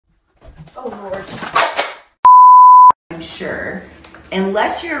Oh Lord. I'm sure.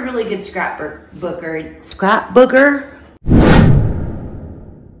 Unless you're a really good scrapbooker.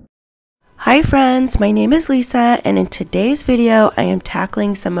 Hi friends, my name is Lisa, and in today's video I am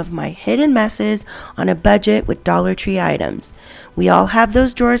tackling some of my hidden messes on a budget with Dollar Tree items. We all have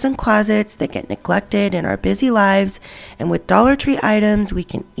those drawers and closets that get neglected in our busy lives, and with Dollar Tree items we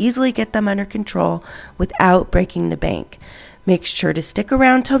can easily get them under control without breaking the bank. Make sure to stick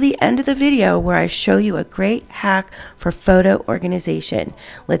around till the end of the video where I show you a great hack for photo organization.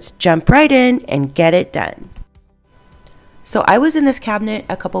 Let's jump right in and get it done. So I was in this cabinet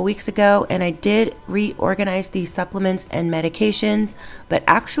a couple weeks ago and I did reorganize these supplements and medications, but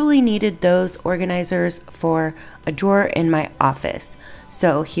actually needed those organizers for a drawer in my office.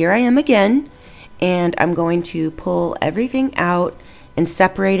 So here I am again, and I'm going to pull everything out and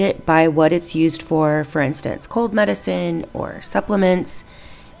separate it by what it's used for instance, cold medicine or supplements,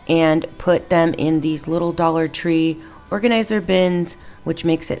 and put them in these little Dollar Tree organizer bins, which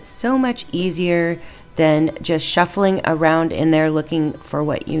makes it so much easier than just shuffling around in there looking for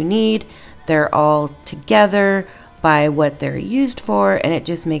what you need. They're all together by what they're used for, and it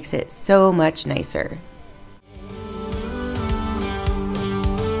just makes it so much nicer.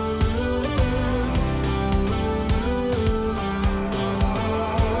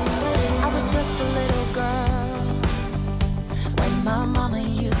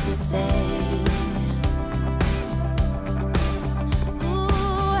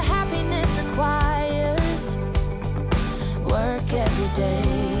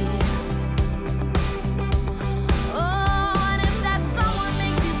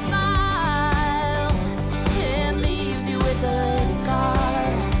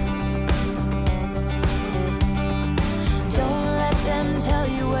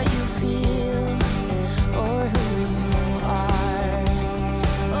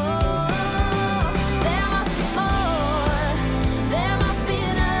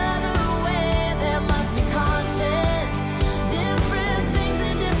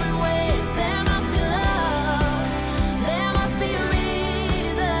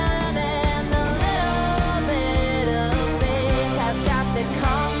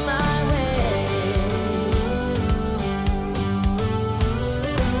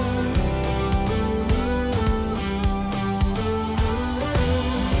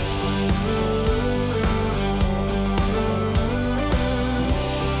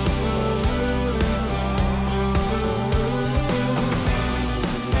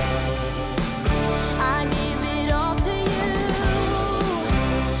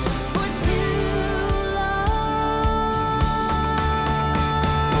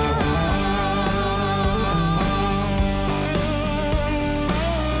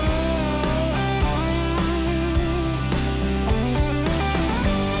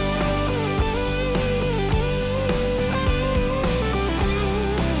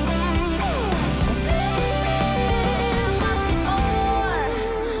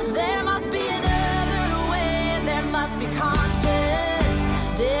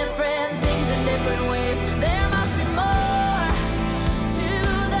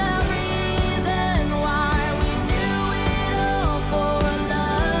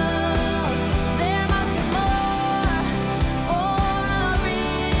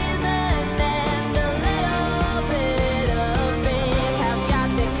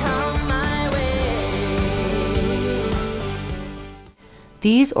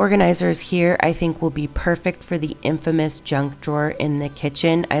 These organizers here I think will be perfect for the infamous junk drawer in the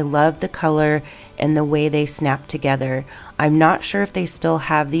kitchen. I love the color and the way they snap together. I'm not sure if they still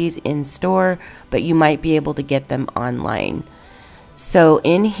have these in store, but you might be able to get them online. So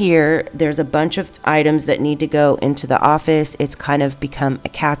in here, there's a bunch of items that need to go into the office. It's kind of become a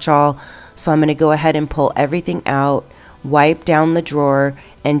catch-all. So I'm going to go ahead and pull everything out, wipe down the drawer,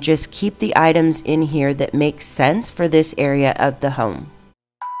 and just keep the items in here that make sense for this area of the home.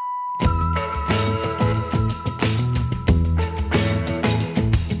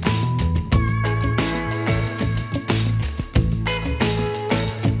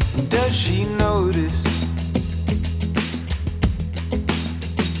 Does she notice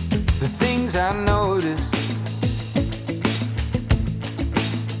the things I notice?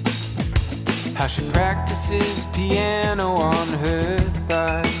 How she practices piano on her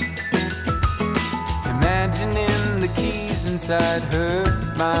thigh, imagining the keys inside her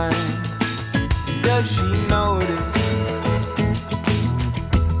mind. Does she notice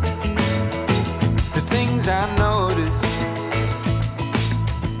the things I notice?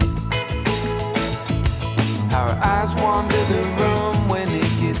 How her eyes wander the room when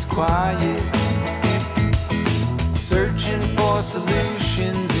it gets quiet, searching for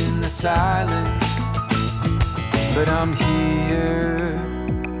solutions in the silence. But I'm here,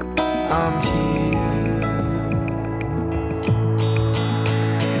 I'm here.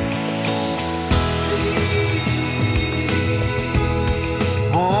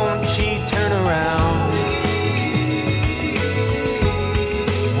 Won't she turn around?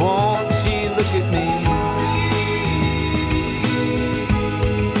 Won't she look at me?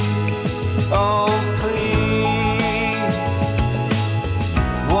 Oh, please,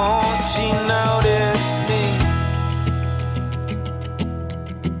 won't she notice me?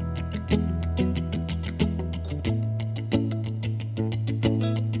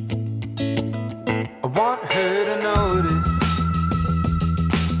 I want her to notice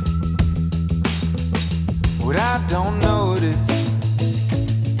what I don't notice.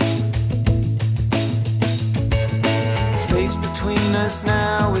 Space between us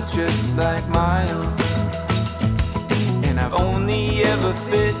now, it's just like miles. And I've only ever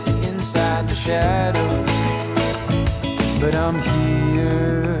fit inside the shadows. But I'm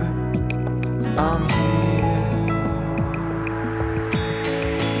here, I'm here.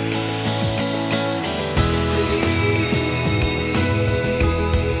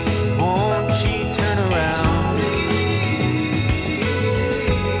 Won't she turn around?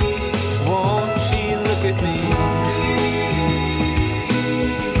 Won't she look at me?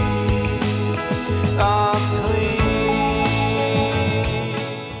 Oh, please.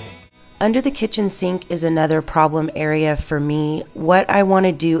 Under the kitchen sink is another problem area for me. What I want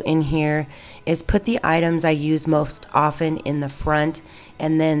to do in here is put the items I use most often in the front,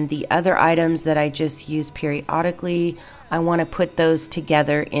 and then the other items that I just use periodically, I want to put those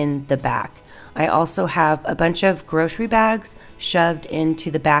together in the back. I also have a bunch of grocery bags shoved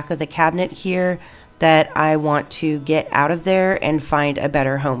into the back of the cabinet here that I want to get out of there and find a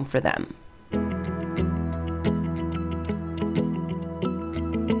better home for them.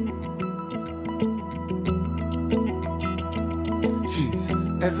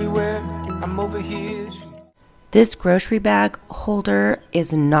 She's everywhere, I'm over here. This grocery bag holder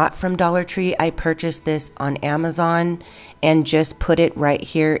is not from Dollar Tree. I purchased this on Amazon and just put it right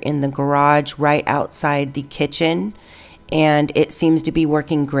here in the garage, right outside the kitchen. And it seems to be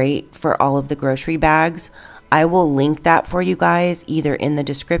working great for all of the grocery bags. I will link that for you guys either in the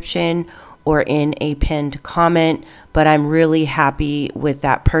description or in a pinned comment, but I'm really happy with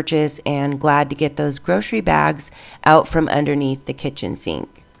that purchase and glad to get those grocery bags out from underneath the kitchen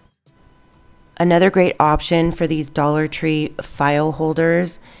sink. Another great option for these Dollar Tree file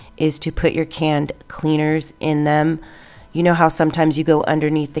holders is to put your canned cleaners in them. You know how sometimes you go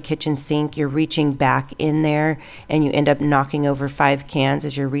underneath the kitchen sink, you're reaching back in there and you end up knocking over 5 cans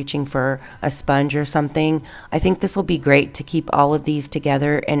as you're reaching for a sponge or something? I think this will be great to keep all of these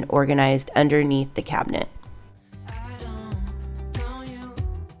together and organized underneath the cabinet.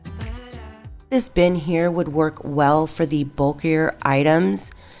 This bin here would work well for the bulkier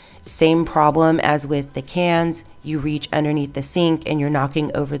items. Same problem as with the cans. You reach underneath the sink and you're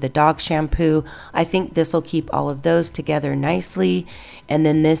knocking over the dog shampoo. I think this will keep all of those together nicely. And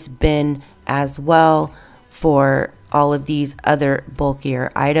then this bin as well for all of these other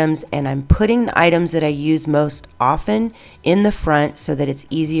bulkier items. And I'm putting the items that I use most often in the front so that it's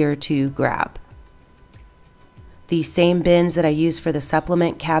easier to grab. The same bins that I use for the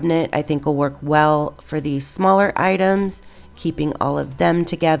supplement cabinet I think will work well for these smaller items, keeping all of them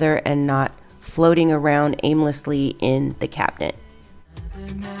together and not floating around aimlessly in the cabinet.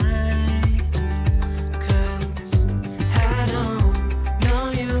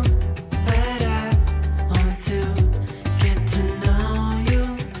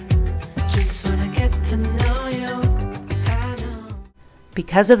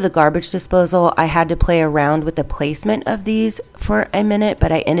 Because of the garbage disposal, I had to play around with the placement of these for a minute,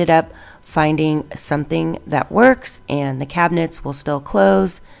 but I ended up finding something that works and the cabinets will still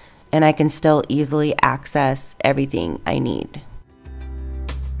close and I can still easily access everything I need.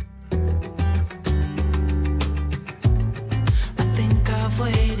 I think I've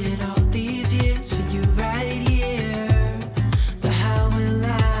waited all these years for you right here, but how will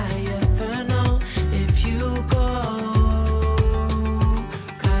I ever know if you go?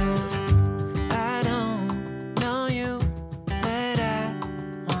 'Cause I don't know you, but I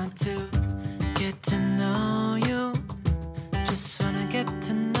want to get to know you. Just wanna get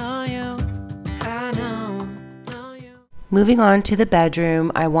to know you. I know you. Moving on to the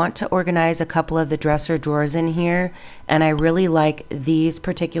bedroom, I want to organize a couple of the dresser drawers in here, and I really like these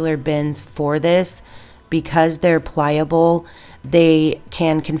particular bins for this because they're pliable. They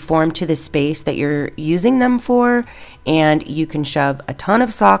can conform to the space that you're using them for, and you can shove a ton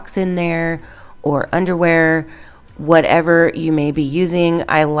of socks in there or underwear, whatever you may be using.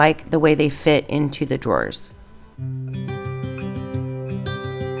 I like the way they fit into the drawers.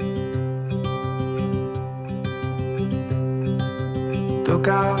 Look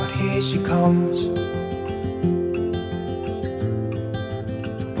out, here she comes,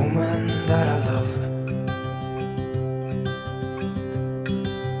 the woman that I love.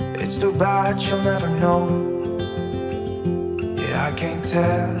 It's too bad she'll never know. Yeah, I can't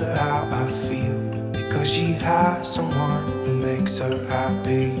tell her how I feel, because she has someone who makes her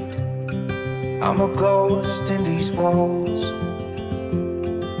happy. I'm a ghost in these walls,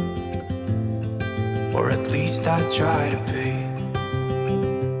 or at least I try to be.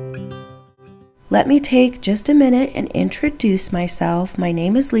 Let me take just a minute and introduce myself. My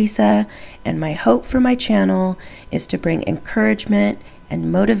name is Lisa, and my hope for my channel is to bring encouragement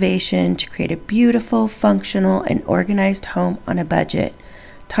and motivation to create a beautiful, functional, and organized home on a budget.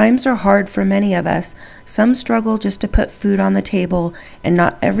 Times are hard for many of us. Some struggle just to put food on the table, and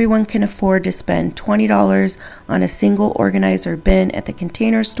not everyone can afford to spend $20 on a single organizer bin at the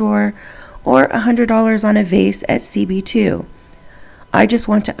Container Store or $100 on a vase at CB2. I just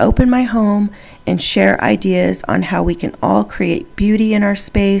want to open my home and share ideas on how we can all create beauty in our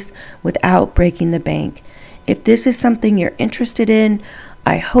space without breaking the bank. If this is something you're interested in,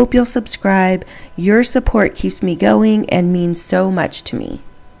 I hope you'll subscribe. Your support keeps me going and means so much to me.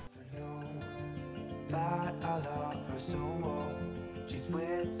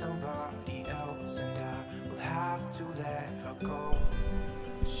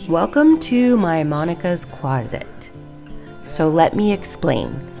 Welcome to my Monica's Closet. So let me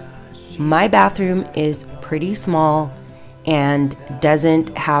explain. My bathroom is pretty small and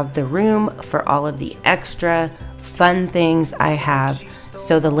doesn't have the room for all of the extra fun things I have.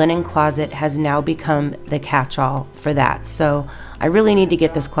 So the linen closet has now become the catch-all for that. So I really need to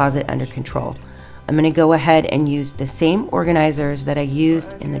get this closet under control. I'm going to go ahead and use the same organizers that I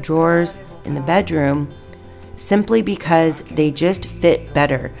used in the drawers in the bedroom, simply because they just fit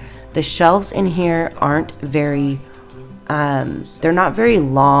better. The shelves in here aren't very they're not very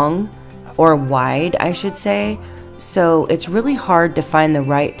long or wide, I should say, so it's really hard to find the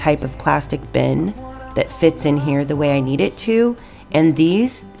right type of plastic bin that fits in here the way I need it to, and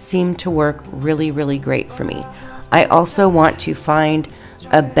these seem to work really, really great for me. I also want to find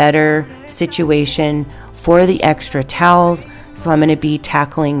a better situation for the extra towels, so I'm going to be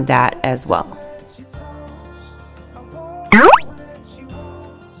tackling that as well.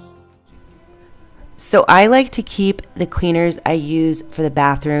 So I like to keep the cleaners I use for the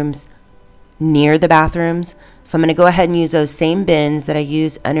bathrooms near the bathrooms. So I'm going to go ahead and use those same bins that I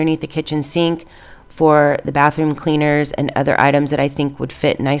use underneath the kitchen sink for the bathroom cleaners and other items that I think would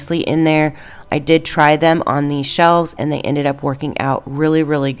fit nicely in there. I did try them on these shelves and they ended up working out really,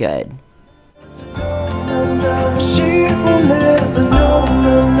 really good. She will never know,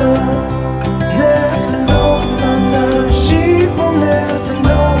 no, no. Never know, no, no. She will never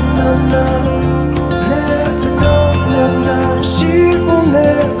know, no, no. She will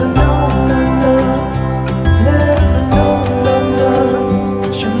never know, no, no. Never know, no,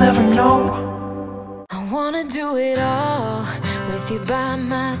 no. She'll never know. I wanna do it all with you by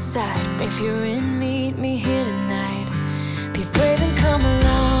my side. If you're in, meet me here tonight. Be brave and come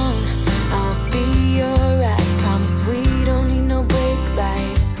along, I'll be alright. Promise we don't need no brake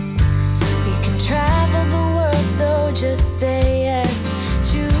lights. We can travel the world, so just say yes.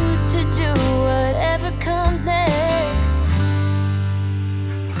 Choose to do whatever comes next.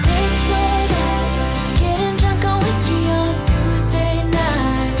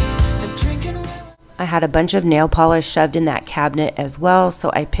 I had a bunch of nail polish shoved in that cabinet as well,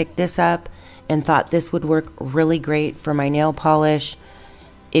 so I picked this up and thought this would work really great for my nail polish.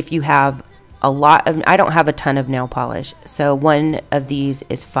 If you have a lot of, I don't have a ton of nail polish, so one of these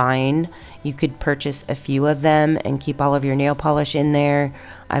is fine. You could purchase a few of them and keep all of your nail polish in there.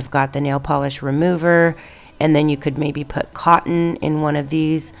 I've got the nail polish remover, and then you could maybe put cotton in one of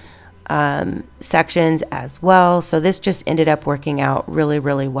these sections as well. So this just ended up working out really,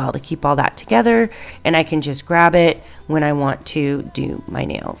 really well to keep all that together, and I can just grab it when I want to do my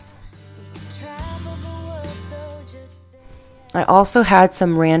nails. I also had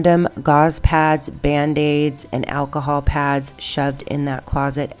some random gauze pads, band-aids, and alcohol pads shoved in that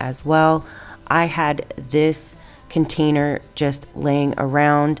closet as well. I had this container just laying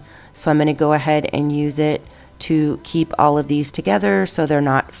around, so I'm going to go ahead and use it to keep all of these together so they're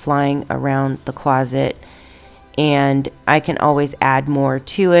not flying around the closet, and I can always add more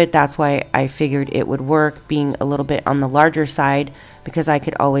to it. That's why I figured it would work being a little bit on the larger side, because I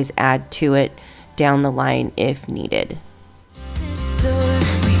could always add to it down the line if needed. So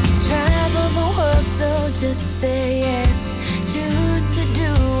we can travel the world, so just say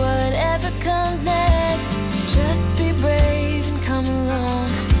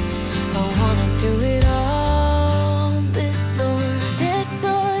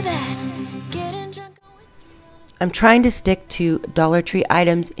I'm trying to stick to Dollar Tree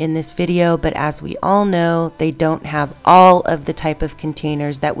items in this video, but as we all know, they don't have all of the type of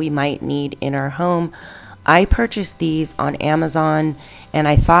containers that we might need in our home. I purchased these on Amazon, and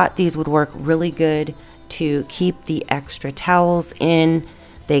I thought these would work really good to keep the extra towels in.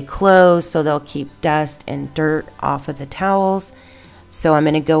 They close, so they'll keep dust and dirt off of the towels. So I'm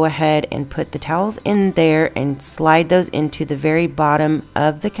going to go ahead and put the towels in there and slide those into the very bottom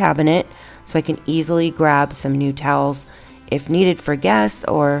of the cabinet so I can easily grab some new towels if needed for guests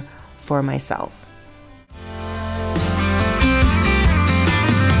or for myself.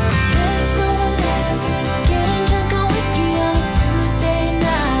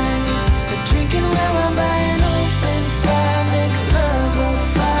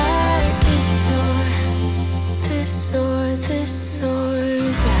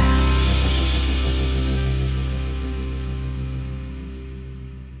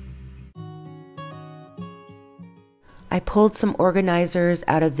 I pulled some organizers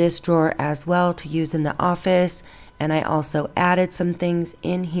out of this drawer as well to use in the office, and I also added some things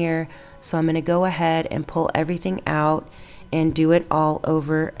in here. So I'm going to go ahead and pull everything out and do it all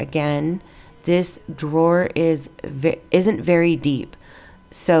over again. This drawer isn't very deep,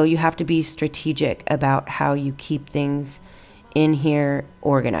 so you have to be strategic about how you keep things in here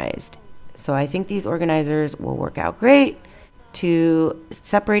organized. So I think these organizers will work out great to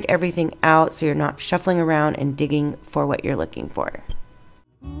separate everything out so you're not shuffling around and digging for what you're looking for.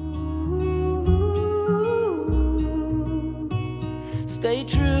 Stay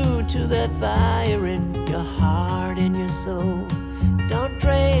true to that fire in your heart and your soul. Don't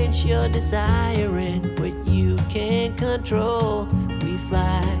drench your desire in what you can't control. We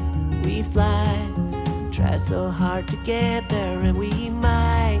fly, try so hard to get there, and we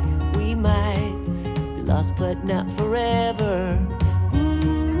might be lost but not forever.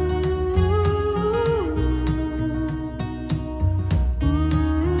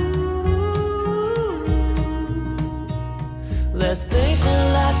 There's things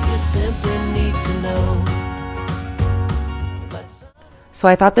in life you simply need to know. So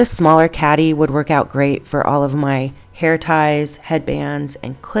I thought this smaller caddy would work out great for all of my hair ties, headbands,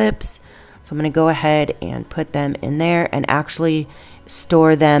 and clips. So I'm going to go ahead and put them in there and actually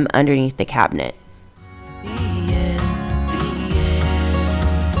store them underneath the cabinet.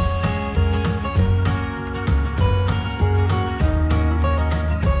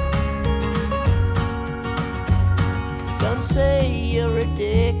 Don't say you're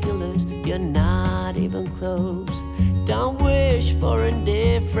ridiculous, you're not even close. Don't wish for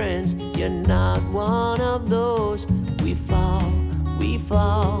indifference, you're not one of those. We fall,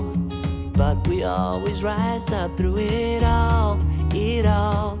 but we always rise up through it all.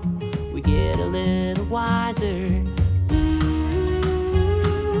 We get a little wiser.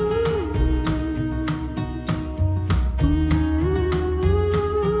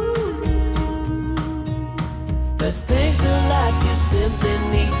 There's things in life you simply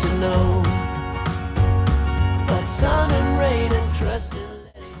need to know. But sun and rain and trust in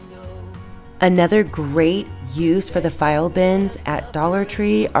letting go. Another great use for the file bins at Dollar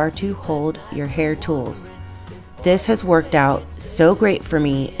Tree are to hold your hair tools. This has worked out so great for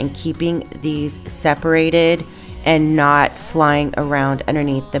me in keeping these separated and not flying around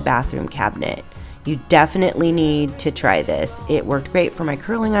underneath the bathroom cabinet. You definitely need to try this. It worked great for my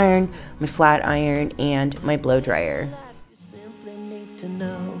curling iron, my flat iron, and my blow dryer. You simply need to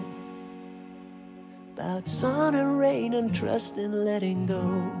know about sun and rain and trust in letting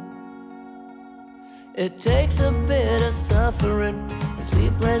go. It takes a bit of suffering,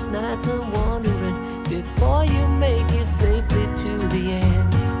 sleepless nights and wandering, before you make it safely to the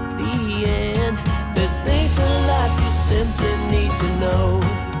end. There's things in life you simply need to know.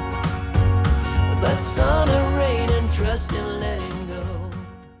 But sun and rain and trust in letting go.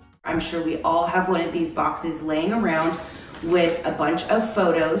 I'm sure we all have one of these boxes laying around with a bunch of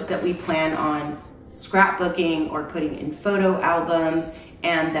photos that we plan on scrapbooking or putting in photo albums,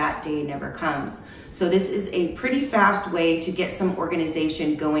 and that day never comes. So this is a pretty fast way to get some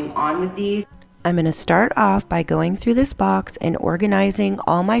organization going on with these. I'm going to start off by going through this box and organizing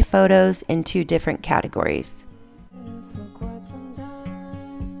all my photos into different categories.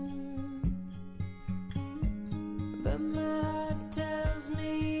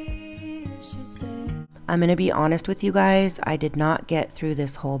 I'm going to be honest with you guys, I did not get through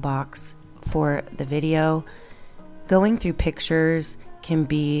this whole box for the video. Going through pictures can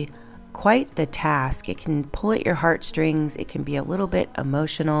be quite the task. It can pull at your heartstrings. It can be a little bit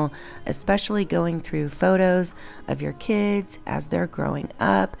emotional, especially going through photos of your kids as they're growing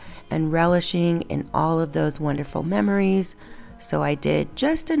up and relishing in all of those wonderful memories. so I did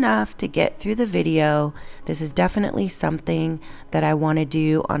just enough to get through the video. This is definitely something that I want to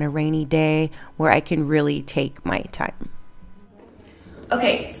do on a rainy day where I can really take my time.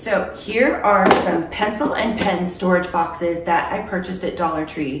 Okay, so here are some pencil and pen storage boxes that I purchased at Dollar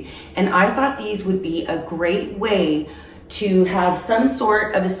Tree, and I thought these would be a great way to have some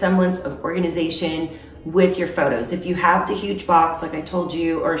sort of a semblance of organization with your photos. If you have the huge box, like I told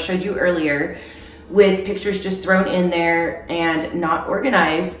you or showed you earlier, with pictures just thrown in there and not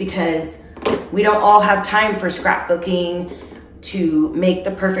organized, because we don't all have time for scrapbooking to make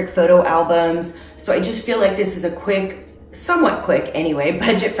the perfect photo albums. So I just feel like this is a quick, somewhat quick anyway,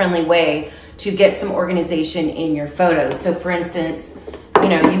 budget-friendly way to get some organization in your photos. So for instance, you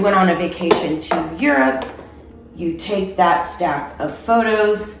know, you went on a vacation to Europe, you take that stack of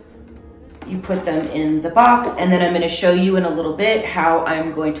photos, you put them in the box, and then I'm going to show you in a little bit how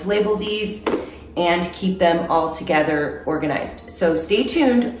I'm going to label these and keep them all together organized. So stay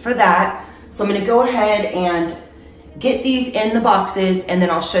tuned for that. So I'm going to go ahead and get these in the boxes, and then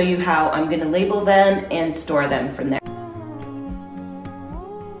I'll show you how I'm going to label them and store them from there.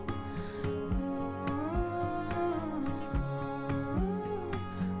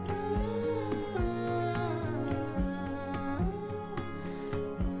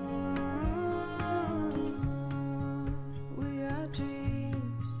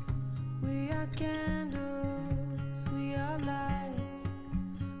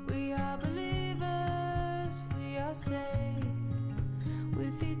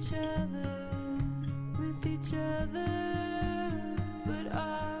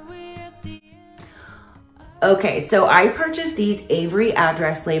 Okay, so I purchased these Avery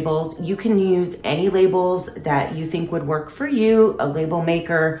address labels. You can use any labels that you think would work for you, a label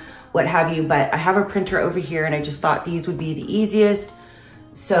maker, what have you, but I have a printer over here and I just thought these would be the easiest.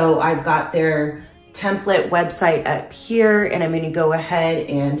 So I've got their template website up here, and I'm gonna go ahead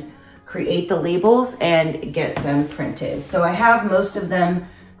and create the labels and get them printed. So I have most of them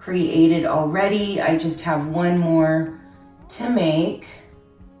created already. I just have one more to make.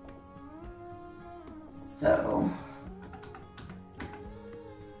 So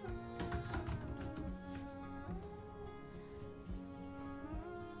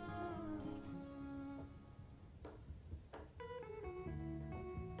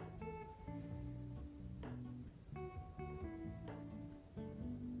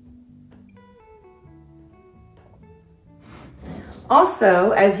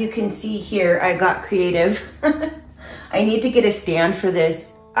also, as you can see here, I got creative. I need to get a stand for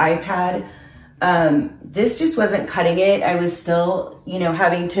this iPad. This just wasn't cutting it. I was still, you know,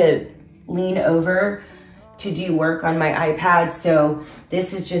 having to lean over to do work on my iPad. So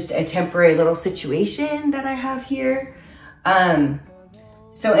this is just a temporary little situation that I have here.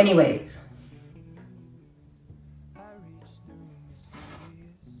 So anyways.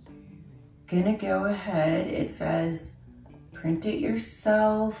 Gonna go ahead. It says print it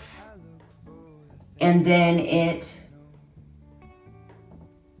yourself. And then it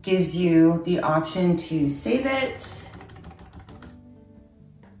gives you the option to save it.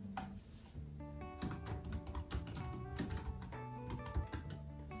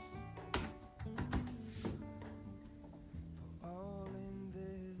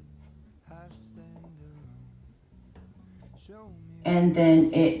 And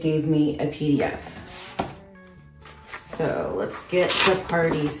then it gave me a PDF. So let's get the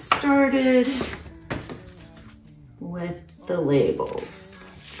party started with the labels.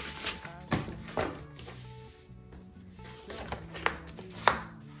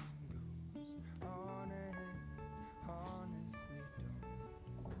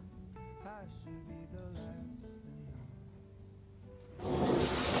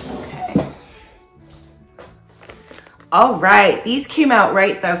 All right, these came out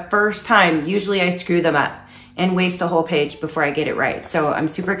right the first time. Usually I screw them up and waste a whole page before I get it right. So I'm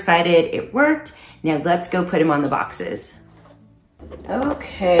super excited, it worked. Now let's go put them on the boxes.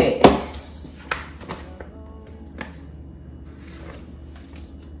 Okay.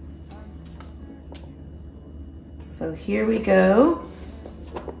 So here we go.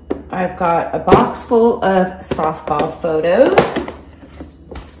 I've got a box full of softball photos.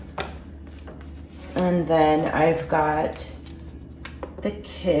 And then I've got the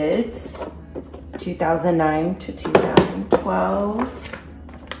kids, 2009 to 2012.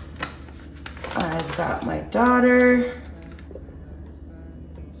 I've got my daughter.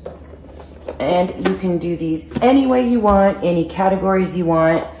 And you can do these any way you want, any categories you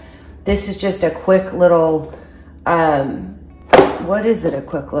want. This is just a quick little, what is it, a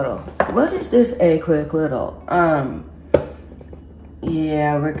quick little? What is this, a quick little?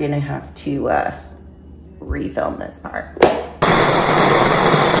 Yeah, we're gonna have to, refilm this part.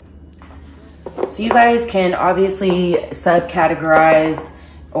 So you guys can obviously subcategorize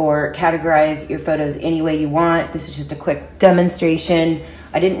or categorize your photos any way you want. This is just a quick demonstration.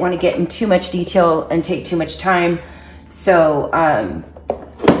 I didn't want to get in too much detail and take too much time. So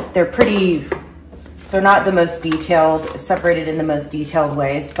they're not the most detailed, separated in the most detailed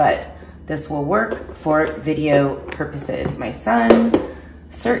ways, but this will work for video purposes. My son,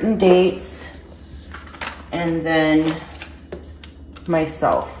 certain dates, and then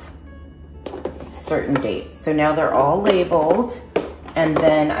myself, certain dates. So now they're all labeled, and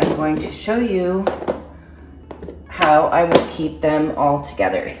then I'm going to show you how I will keep them all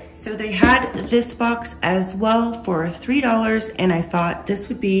together. So they had this box as well for $3, and I thought this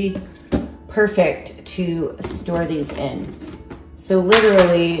would be perfect to store these in. So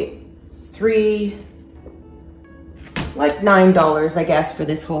literally like $9, I guess, for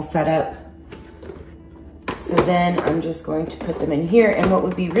this whole setup. So then I'm just going to put them in here. And what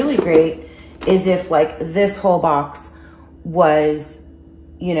would be really great is if like this whole box was,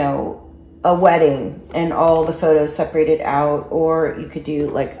 you know, a wedding and all the photos separated out, or you could do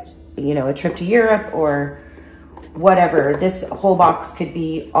like, you know, a trip to Europe or whatever. This whole box could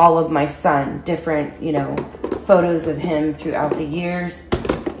be all of my son, different, you know, photos of him throughout the years.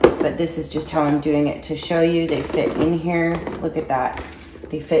 But this is just how I'm doing it to show you. They fit in here. Look at that.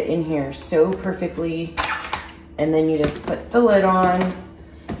 They fit in here so perfectly. And then you just put the lid on.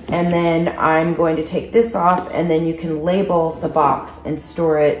 And then I'm going to take this off, and then you can label the box and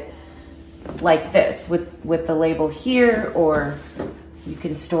store it like this with the label here, or you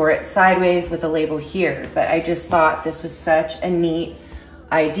can store it sideways with a label here. But I just thought this was such a neat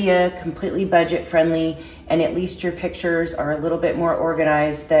idea, completely budget friendly, and at least your pictures are a little bit more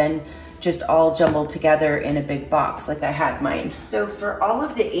organized than just all jumbled together in a big box like I had mine. So for all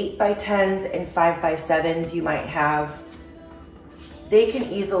of the 8x10s and 5x7s you might have, they can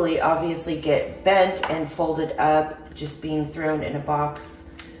easily obviously get bent and folded up just being thrown in a box.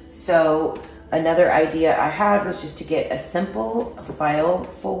 So another idea I had was just to get a simple file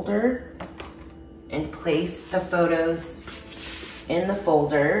folder and place the photos in the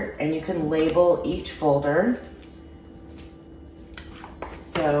folder, and you can label each folder.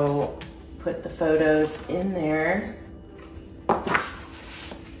 So put the photos in there,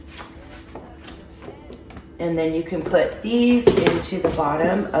 and then you can put these into the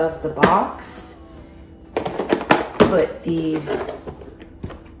bottom of the box, put the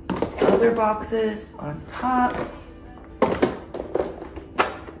other boxes on top,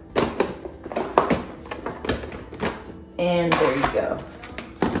 and there you go.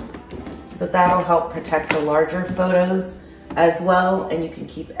 So that'll help protect the larger photos as well, and you can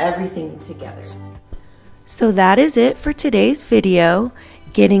keep everything together. So that is it for today's video.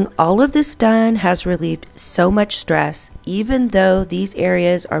 Getting all of this done has relieved so much stress. Even though these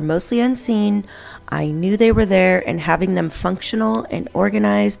areas are mostly unseen, I knew they were there, and having them functional and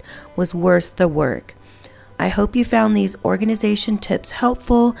organized was worth the work. I hope you found these organization tips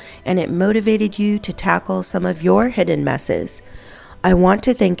helpful and it motivated you to tackle some of your hidden messes. I want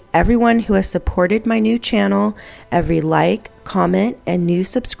to thank everyone who has supported my new channel. Every like, comment, and new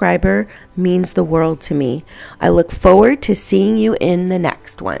subscriber means the world to me. I look forward to seeing you in the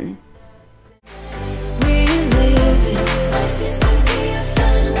next one. We live in this